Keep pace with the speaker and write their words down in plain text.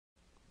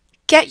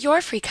Get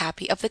your free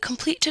copy of the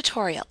complete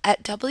tutorial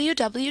at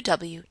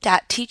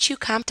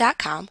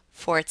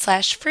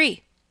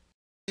www.teachucomp.com/free.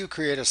 To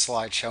create a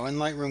slideshow in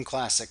Lightroom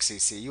Classic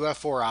CC, you have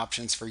 4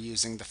 options for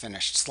using the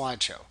finished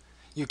slideshow.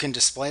 You can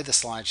display the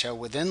slideshow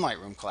within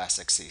Lightroom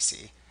Classic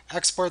CC,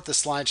 export the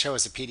slideshow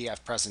as a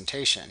PDF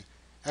presentation,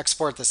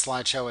 export the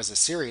slideshow as a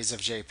series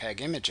of JPEG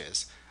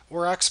images,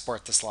 or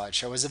export the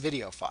slideshow as a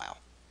video file.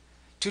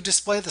 To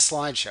display the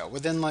slideshow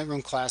within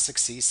Lightroom Classic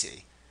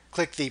CC,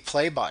 click the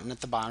Play button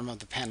at the bottom of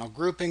the panel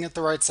grouping at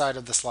the right side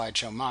of the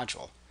slideshow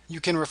module. You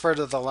can refer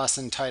to the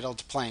lesson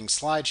titled Playing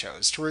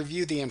Slideshows to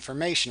review the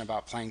information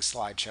about playing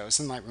slideshows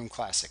in Lightroom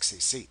Classic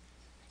CC.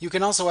 You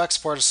can also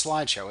export a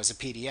slideshow as a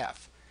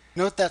PDF.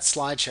 Note that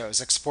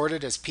slideshows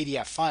exported as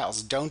PDF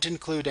files don't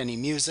include any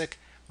music,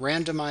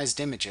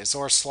 randomized images,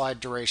 or slide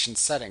duration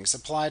settings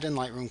applied in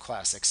Lightroom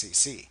Classic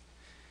CC.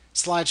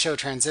 Slideshow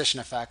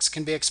transition effects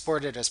can be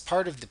exported as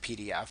part of the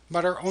PDF,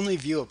 but are only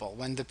viewable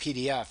when the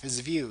PDF is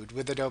viewed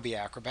with Adobe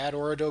Acrobat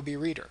or Adobe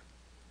Reader.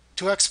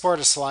 To export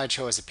a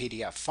slideshow as a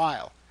PDF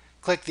file,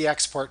 click the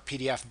Export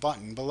PDF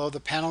button below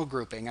the panel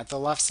grouping at the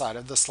left side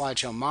of the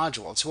slideshow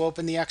module to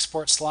open the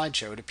Export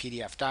Slideshow to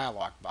PDF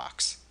dialog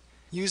box.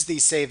 Use the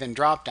Save In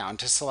drop-down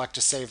to select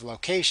a save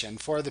location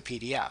for the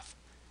PDF.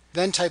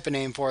 Then type a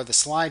name for the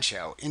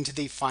slideshow into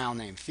the File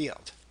Name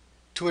field.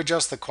 To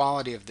adjust the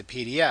quality of the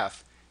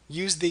PDF,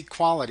 use the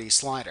Quality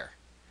slider.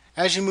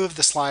 As you move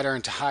the slider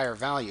into higher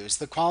values,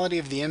 the quality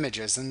of the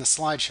images in the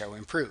slideshow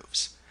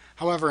improves.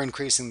 However,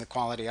 increasing the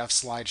quality of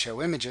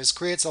slideshow images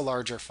creates a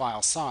larger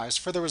file size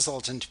for the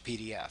resultant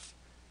PDF.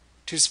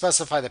 To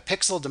specify the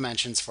pixel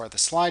dimensions for the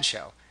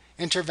slideshow,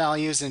 enter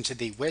values into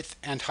the width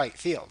and height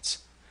fields.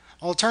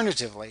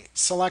 Alternatively,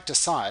 select a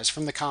size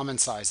from the Common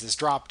Sizes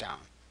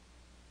drop-down.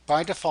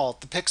 By default,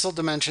 the pixel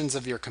dimensions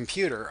of your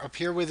computer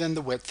appear within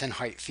the width and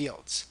height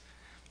fields.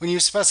 When you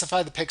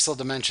specify the pixel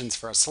dimensions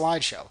for a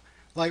slideshow,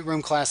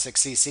 Lightroom Classic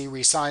CC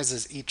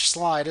resizes each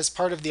slide as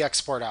part of the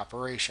export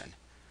operation.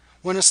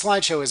 When a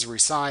slideshow is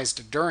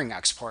resized during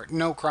export,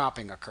 no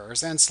cropping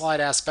occurs and slide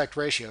aspect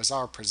ratios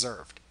are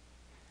preserved.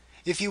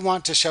 If you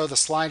want to show the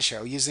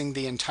slideshow using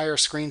the entire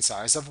screen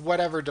size of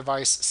whatever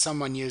device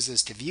someone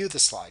uses to view the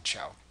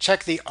slideshow,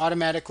 check the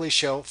Automatically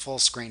Show Full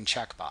Screen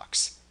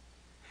checkbox.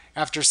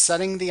 After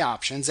setting the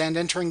options and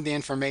entering the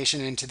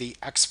information into the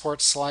Export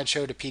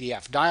Slideshow to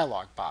PDF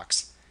dialog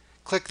box,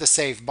 click the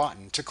Save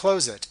button to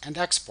close it and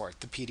export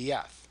the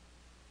PDF.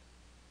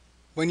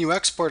 When you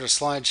export a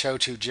slideshow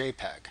to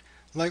JPEG,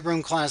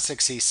 Lightroom Classic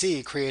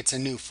CC creates a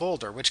new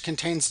folder which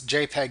contains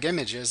JPEG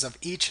images of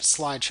each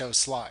slideshow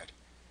slide.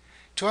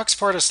 To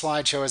export a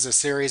slideshow as a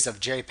series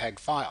of JPEG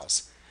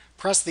files,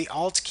 press the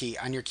Alt key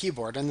on your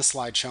keyboard in the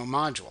slideshow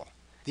module.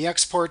 The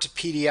Export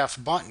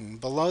PDF button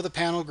below the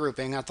panel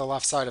grouping at the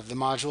left side of the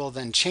module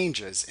then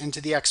changes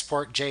into the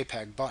Export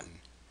JPEG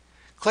button.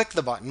 Click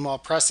the button while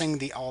pressing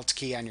the Alt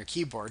key on your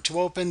keyboard to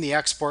open the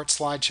Export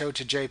Slideshow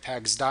to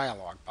JPEGs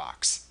dialog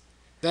box.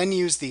 Then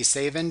use the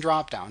Save In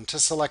drop-down to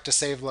select a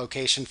save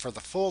location for the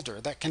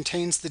folder that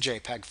contains the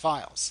JPEG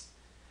files.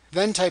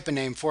 Then type a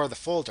name for the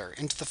folder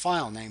into the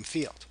File Name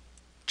field.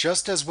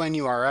 Just as when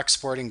you are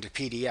exporting to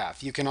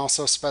PDF, you can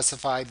also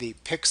specify the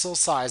pixel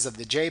size of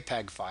the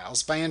JPEG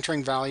files by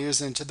entering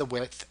values into the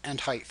width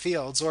and height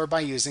fields or by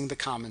using the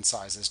Common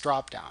Sizes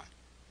drop-down.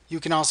 You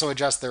can also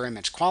adjust their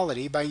image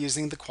quality by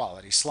using the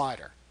Quality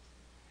slider.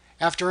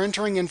 After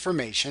entering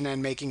information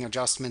and making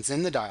adjustments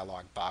in the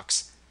dialog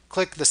box,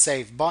 click the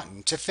Save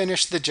button to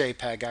finish the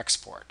JPEG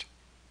export.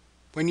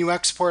 When you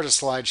export a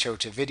slideshow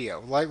to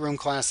video, Lightroom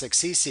Classic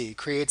CC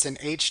creates an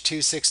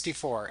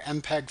H.264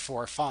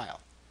 MPEG-4 file.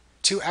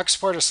 To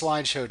export a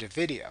slideshow to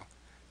video,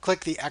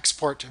 click the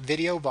Export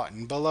Video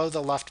button below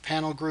the left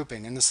panel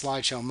grouping in the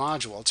slideshow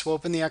module to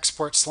open the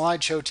Export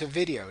Slideshow to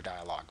Video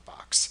dialog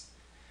box.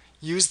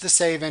 Use the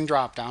Save In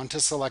drop-down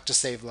to select a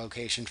save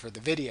location for the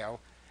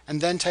video,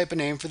 and then type a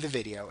name for the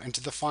video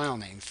into the File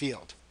Name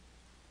field.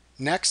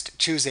 Next,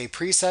 choose a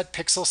preset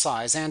pixel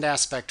size and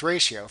aspect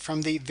ratio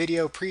from the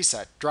Video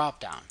Preset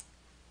drop-down.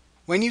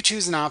 When you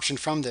choose an option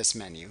from this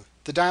menu,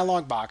 the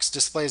dialog box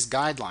displays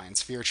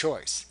guidelines for your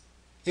choice.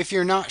 If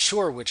you're not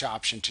sure which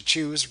option to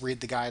choose,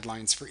 read the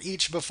guidelines for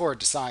each before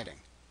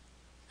deciding.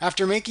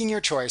 After making your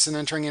choice and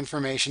entering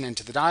information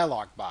into the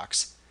dialog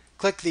box,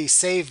 click the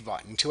Save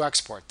button to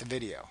export the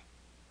video.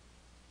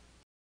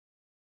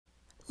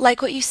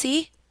 Like what you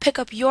see? Pick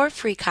up your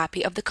free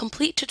copy of the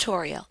complete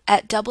tutorial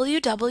at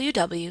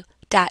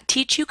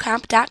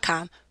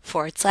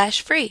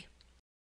www.teachucomp.com/free.